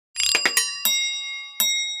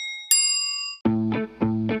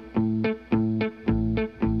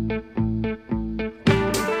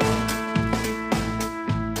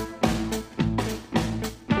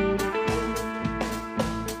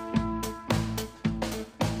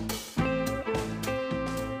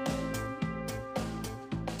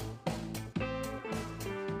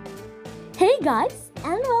Hey guys,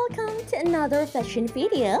 and welcome to another fashion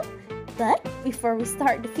video. But before we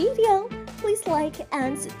start the video, please like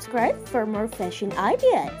and subscribe for more fashion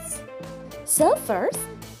ideas. So first,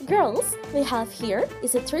 girls, we have here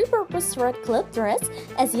is a three-purpose red club dress.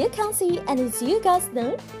 As you can see and as you guys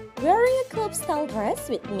know, wearing a club style dress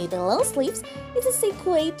with mid-long sleeves is a sick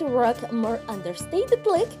way to rock a more understated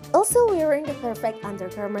look. Also wearing the perfect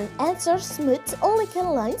undergarment answers smooth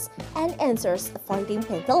elegant lines and answers avoiding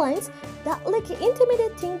panty lines that look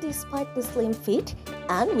intimidating despite the slim fit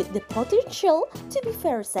and with the potential to be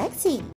very sexy.